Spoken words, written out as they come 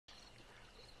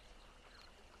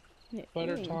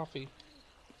Butter toffee.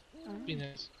 Oh.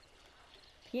 Peanuts.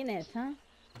 Peanuts, huh?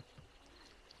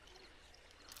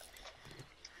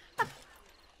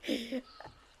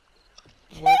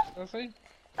 What did I say?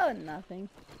 Oh, nothing.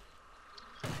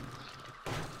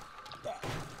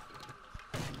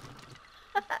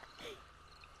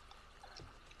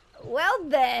 Well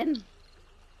then.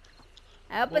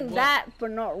 I opened that for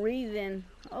no reason.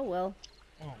 Oh well.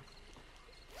 Oh.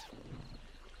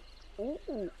 Ooh,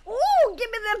 ooh,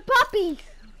 give me them puppies.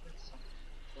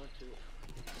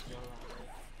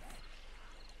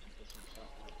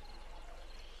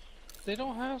 They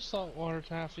don't have saltwater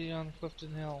taffy on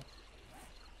Clifton Hill.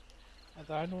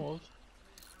 That I know of.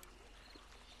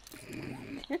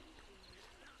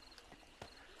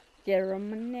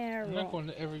 I'm not going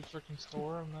to every freaking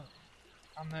store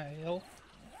on that hill.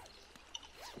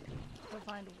 To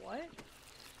find what?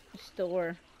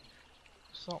 Store.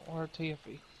 Saltwater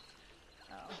taffy.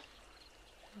 Oh.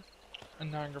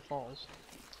 In Niagara Falls.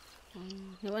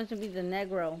 He wants to be the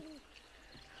Negro.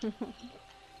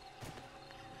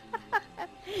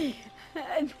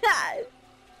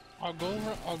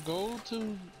 I'll go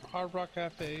to Hard Rock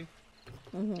Cafe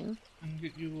and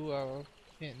get you a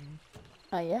kitten.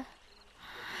 Oh yeah.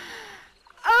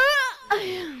 Oh my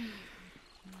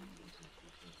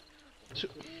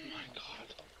god.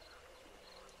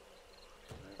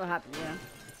 What happened there?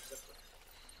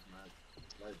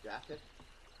 My jacket?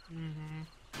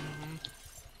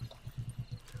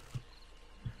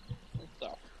 So.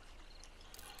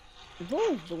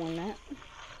 Who's doing that?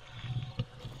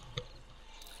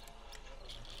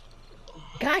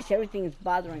 Gosh, everything is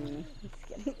bothering me.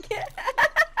 Just kidding.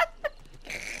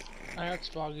 That's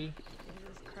Foggy.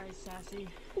 Jesus Christ, Sassy.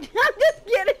 I'm just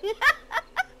kidding.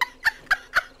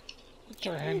 Get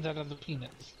your hands out of the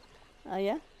peanuts. Oh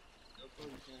yeah? No, you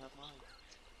can't have mine.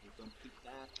 You don't keep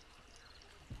that.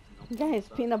 Guys,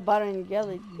 peanut butter and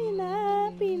jelly.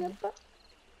 Peanut butter.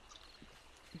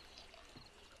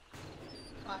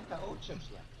 I got old chips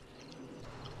left.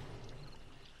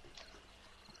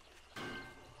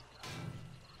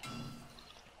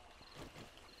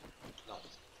 No.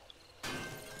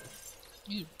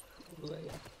 You.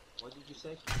 What did you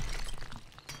say?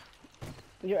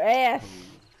 Your ass.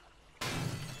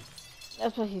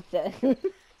 That's what he said.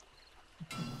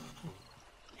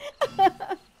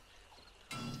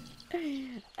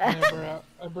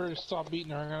 I better stop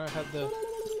beating her. I'm gonna have the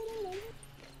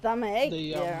Stomach ache,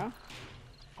 yeah.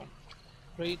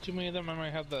 If I eat too many of them, I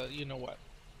might have the, you know what.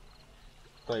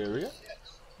 Diarrhea?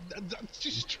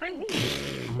 She's trying.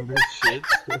 Shit.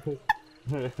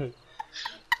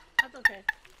 That's okay.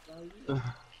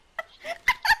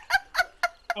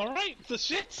 Alright, the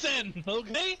shit's in,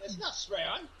 okay? It's not spray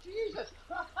on. Jesus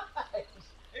Christ.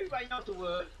 Everybody knows the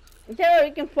word. Taylor,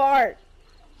 you can fart.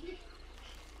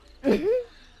 I'm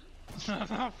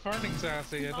not farting,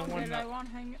 Sassy. I don't want that.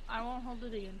 I won't hold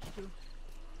it against you.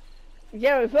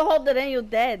 Jerry, if you hold it in, you're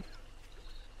dead.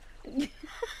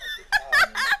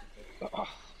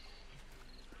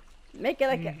 Make it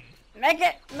like a,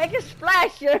 make it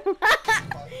splash.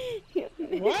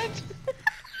 What?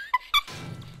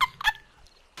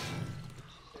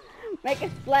 Make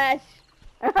it splash.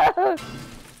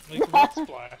 Like what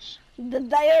splash? The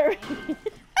diarrhea.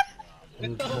 No,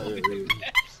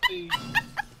 nasty.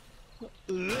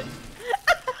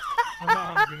 I'm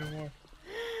not hungry anymore.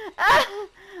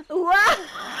 Wow.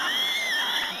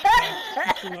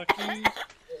 Lucky.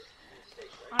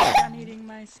 I'm done eating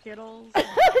my Skittles.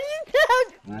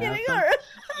 You're getting her.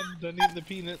 I'm done eating the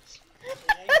peanuts.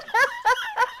 Yeah,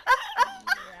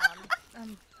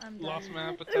 I'm done. Lost my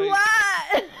appetite.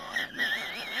 What?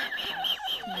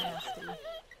 Nasty.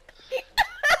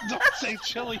 Don't say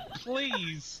chili,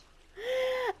 please.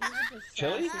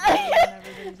 Chili?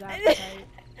 Everybody's appetite.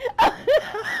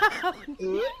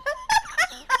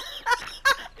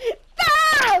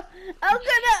 Stop! I'm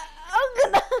gonna,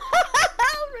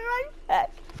 I'll be right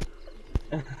back.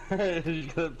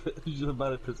 She's about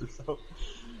to piss herself.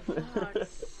 For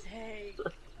fuck's sake.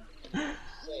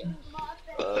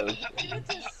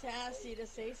 It's just sassy to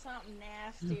say something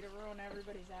nasty to ruin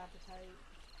everybody's appetite.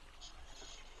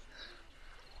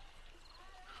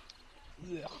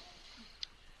 Yeah.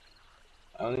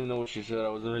 I don't even know what she said. I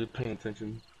wasn't really paying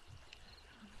attention.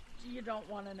 You don't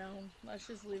want to know. Let's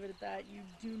just leave it at that. You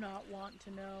do not want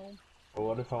to know. Well,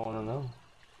 what if I want to know?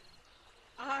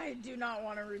 I do not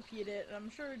want to repeat it, and I'm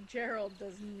sure Gerald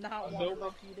does not want to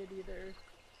repeat it either.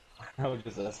 I was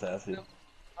just that sassy. Nope.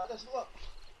 I'll just look.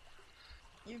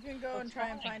 You can go and try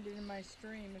and find it in my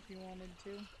stream if you wanted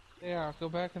to. Yeah, go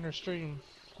back in her stream,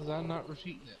 because I'm not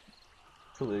repeating it.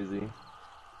 Too lazy.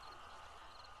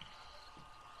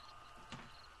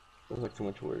 Feels like too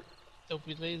much work. Don't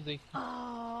be lazy.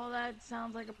 Oh, that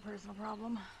sounds like a personal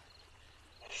problem.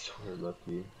 I swear,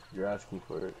 Lucky, you're asking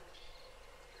for it.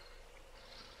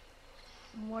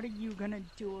 What are you gonna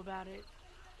do about it?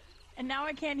 And now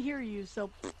I can't hear you, so.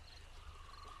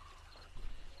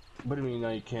 What do you mean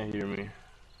now you can't hear me?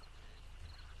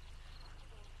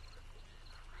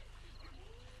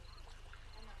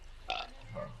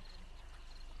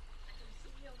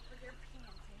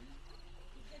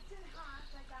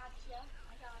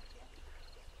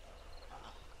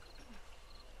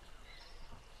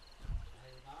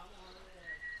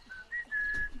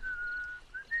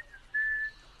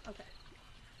 Okay.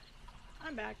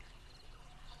 I'm back.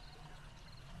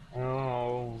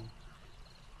 Oh.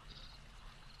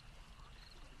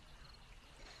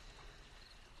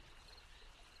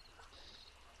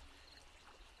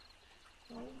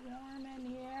 So warm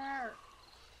in here.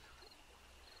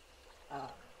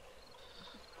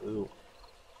 Ew.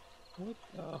 What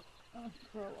the? Oh,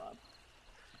 grow up.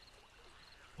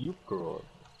 You grow up.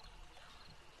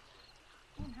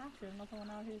 I don't have to. I'm not the one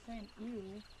out here saying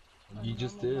ew. You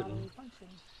just did. Bodily function.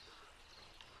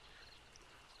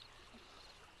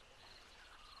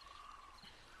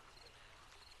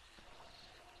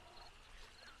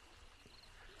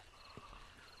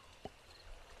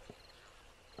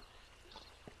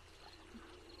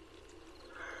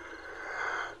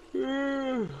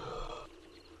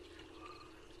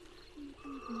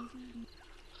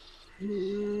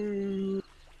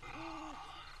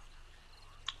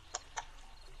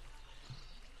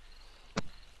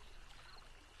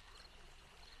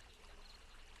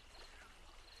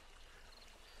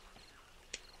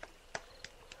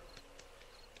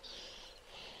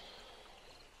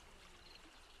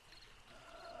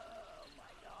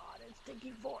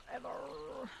 Taking forever.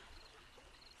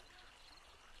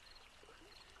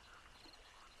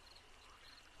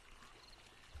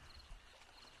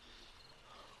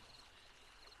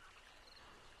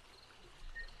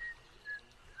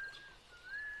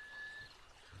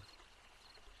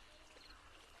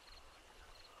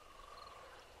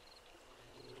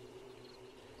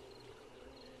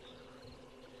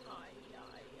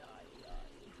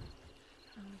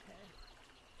 Okay.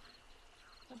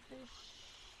 Put this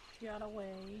shit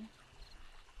away.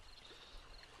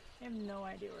 I have no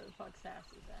idea where the fuck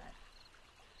Sassy's at.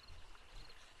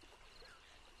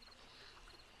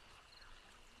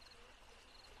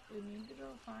 We need to go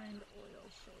find oil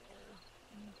shale.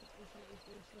 I'm gonna put this over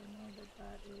here so I know that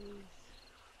that is.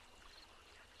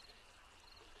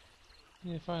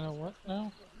 You find out what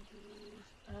now?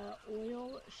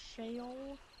 Oil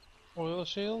shale. Oil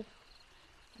shale?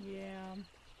 Yeah.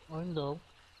 Window.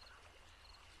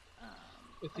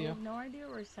 With I you. have no idea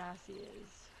where Sassy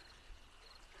is.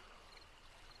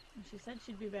 And she said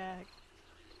she'd be back.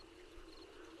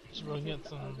 Just go get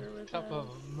some cup of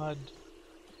mud.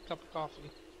 Cup of coffee.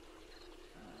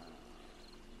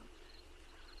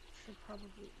 Should probably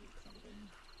eat something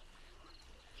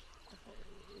before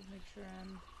we leave. Make sure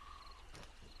I'm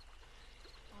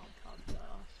all topped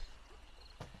off.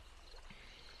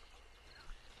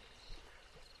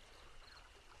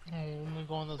 When we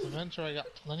go on this adventure, I got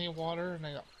plenty of water and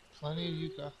I got plenty of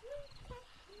yucca.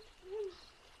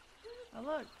 Oh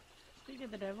look! Speak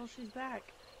of the devil, she's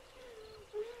back.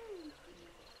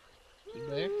 You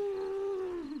back?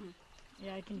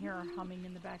 Yeah, I can hear her humming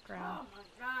in the background. Oh my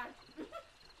god.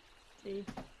 See?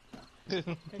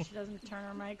 Because she doesn't turn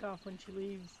her mic off when she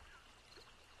leaves.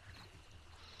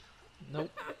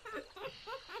 Nope.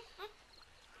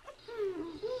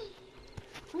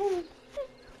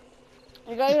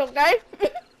 You guys okay?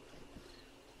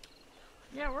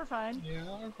 Yeah, we're fine. Yeah,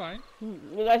 we're fine.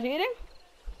 You guys eating?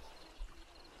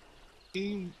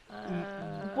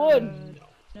 Good.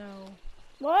 No.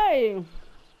 Why?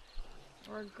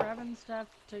 We're grabbing stuff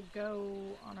to go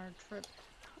on our trip.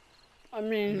 I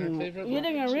mean, favorite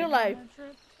eating in rocket real ship? life.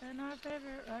 And our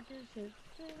favorite rocket ship.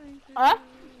 Huh?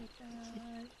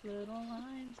 Little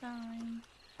Einstein.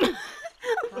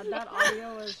 God, that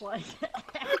audio is like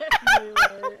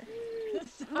everywhere.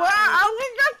 Well, I was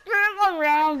just turning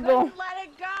around though. Couldn't let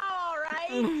it go,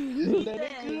 alright? Let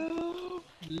it go.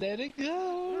 Let it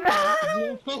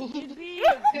go.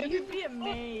 You'd be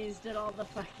amazed at all the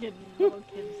fucking little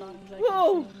kid songs I can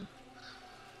Whoa. sing.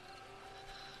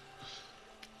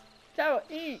 So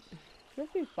eat. You'll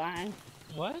be fine.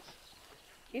 What?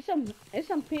 Eat some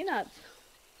peanuts.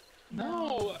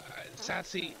 No,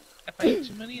 Sassy. If I eat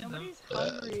too many of them, Nobody's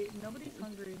hungry. Nobody's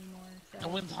hungry anymore. no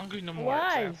one's hungry no more,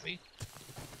 Why? Sassy.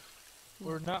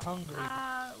 We're not hungry.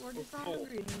 We're just not full.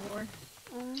 hungry anymore.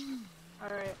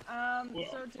 Alright, We're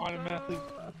so to automatically. go...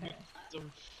 Okay. So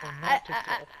from not to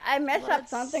full. I messed up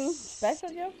Let's something special,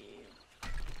 Joe? see.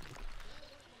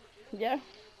 Yeah.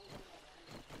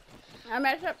 I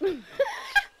messed up. Okay,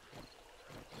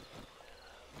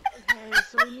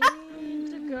 so we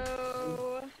need to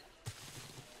go.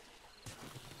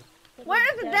 to Where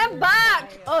is the damn desert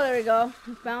box? biome. Oh, there we go.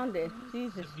 I found it.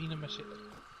 Jesus. Davina Michelle.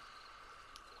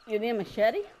 You need a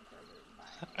machete? Desert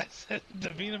biome. I said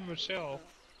Davina Michelle.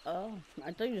 Oh,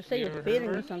 I thought you said You you were ever heard of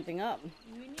beating her? something up.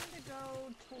 We need to go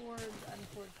towards,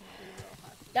 unfortunately, we'll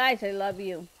have to. Guys, I love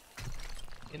you.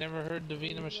 You never heard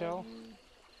Davina Michelle?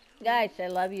 Guys, I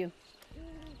love you.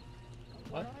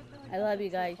 Why What? do I feel like I that's love you a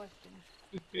trick guys. question?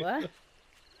 What?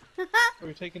 Are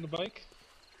we taking the bike?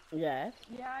 Yes.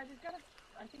 Yeah, I just gotta.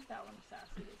 I think that one's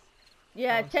sassy.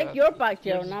 Yeah, Oh, take so your bike,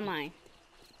 Joe, yours is- not mine.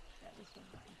 Yeah, this one's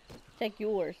mine. Take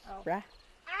yours, Oh. bruh.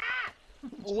 Ah!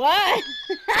 What?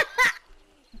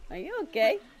 Are you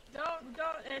okay? Don't.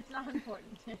 It's not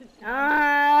important. It's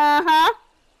not Uh-huh.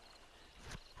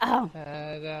 Oh.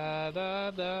 Da da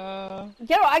da da.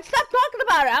 Joe, I stopped talking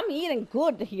about it. I'm eating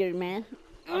good here, man.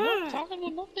 I'm not talking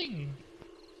about nothing.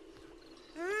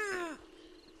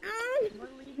 We're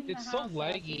leaving It's the so house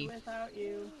laggy. without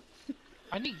you.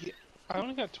 I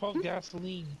only got 12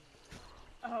 gasoline.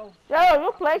 Oh. Joe,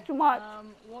 you play too much.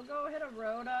 We'll go hit a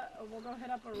road. We'll go hit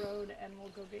up a road and we'll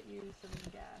go get you some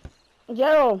gas.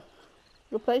 Joe,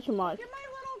 you play too much. Get my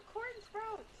little corn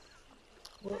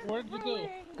sprouts. Where'd you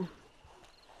go?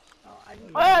 Oh, I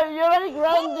just. Oh, you already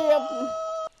grown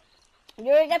the...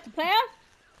 You already got the plan?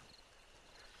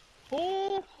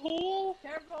 Hole.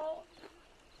 Careful.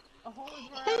 A hole is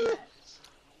where I'm at.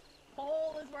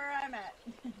 Hole is where I'm at.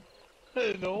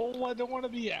 No, I don't want to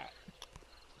be at.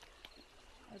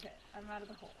 Okay, I'm out of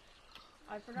the hole.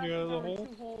 I forgot You're out that of there the were hole?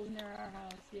 2 holes near our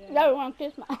house. Yeah. Yeah, you want to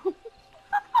kiss my...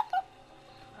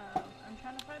 I'm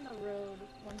trying to find the road.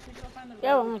 Once we go find the road,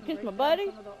 Yeah, we wanna can kiss break my down buddy?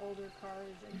 some of the older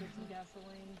cars and get some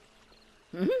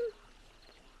gasoline.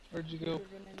 Where'd you go? We're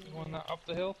gonna need Going up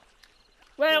the hill?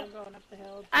 Well, We're going up the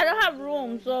hill. I don't have towards the room,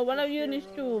 road. so one of There's you a needs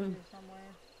road to over here somewhere.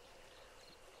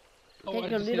 Oh, take I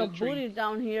your just hit little a tree. booty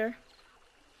down here.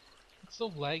 It's so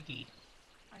laggy.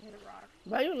 I hit a rock.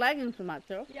 Why are you lagging so much,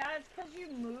 Joe? Yeah, it's because you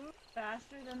move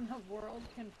faster than the world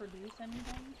can produce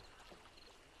anything.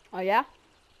 Oh, yeah?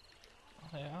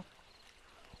 Oh, yeah?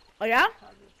 Oh, yeah?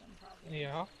 Causes some problems.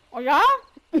 Yeah. Oh, yeah?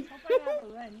 Hope I have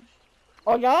a wrench.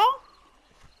 Oh, yeah?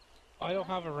 I don't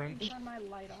have a wrench. Turn my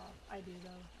light off. I do though.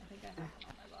 I think I have one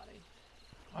on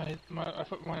my body. I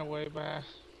put mine away, but I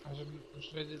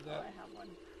should have did Oh, that. I have one.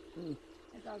 Mm.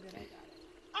 It's all good. I got it.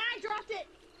 I dropped it.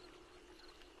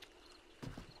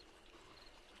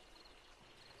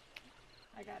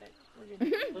 I got it. We're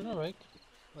good. Where's my bike?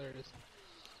 There it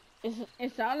is.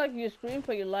 It sounds like you scream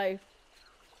for your life.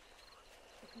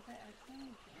 Because I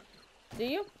accidentally dropped it. Do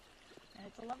you? And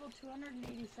it's a level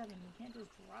 287. You can't just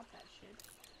drop that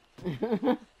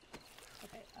shit.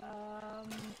 Okay,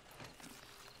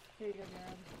 here you go,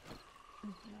 Jared. I'm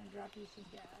gonna drop you some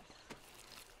gas.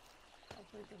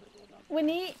 Hopefully the hood will dump.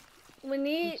 we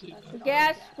need That's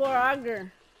gas all for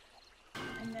Auger.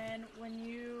 And then when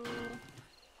you...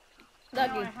 No, I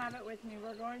Dougie. have it with me.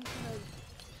 We're going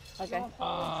to Okay. go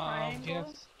hold triangle.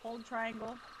 yes. Hold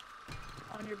triangle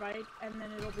on your bike, and then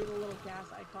it'll be the little gas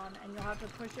icon, and you'll have to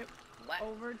push it What?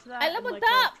 over to that I and leveled let go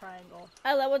of up. triangle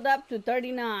I leveled up to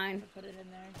 39. to put it in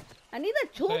there. I need a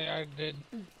tool. Say I did.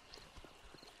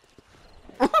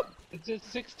 It's at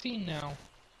 16 now.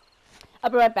 I'll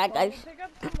be right back, Well, guys. we'll pick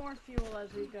up some more fuel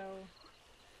as we go.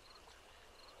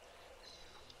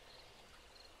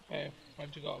 Okay,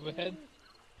 why'd you go up ahead?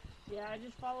 Yeah, I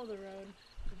just follow the road.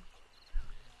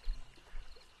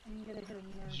 I'm gonna hit a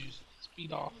nurse. Did you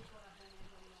speed off?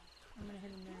 I'm gonna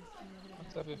hit a nurse. I'm gonna hit a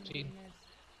What's nurse. that, 15?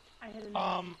 I hit a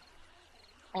nurse.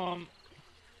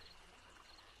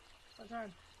 What's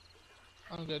wrong?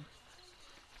 I'm good.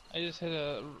 I just hit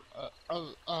a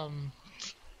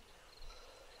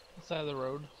side of the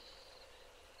road.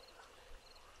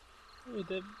 Oh, it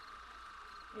did.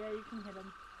 Yeah, you can hit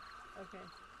him. Okay.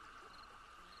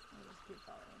 I'll just keep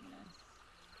following this.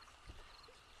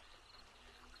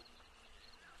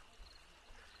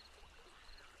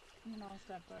 And I'll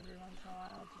stop every once in a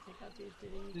while to take out these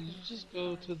ditties. Did you just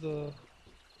go to the...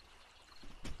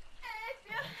 If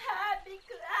you're happy,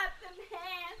 clap them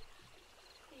hands.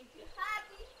 If you're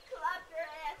happy, clap your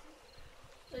asses.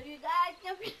 So you guys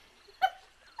can... What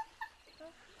the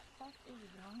fuck is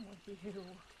wrong with you?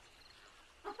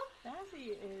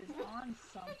 Sassy is on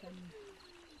something.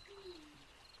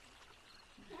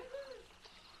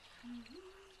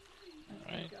 Let's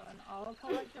Alright. keep going. I'll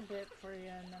collect a bit for you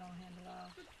and then I'll hand it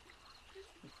off.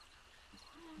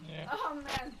 Yeah. Oh,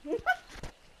 man.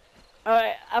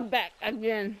 Alright, I'm back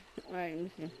again. Alright, let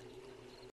me see.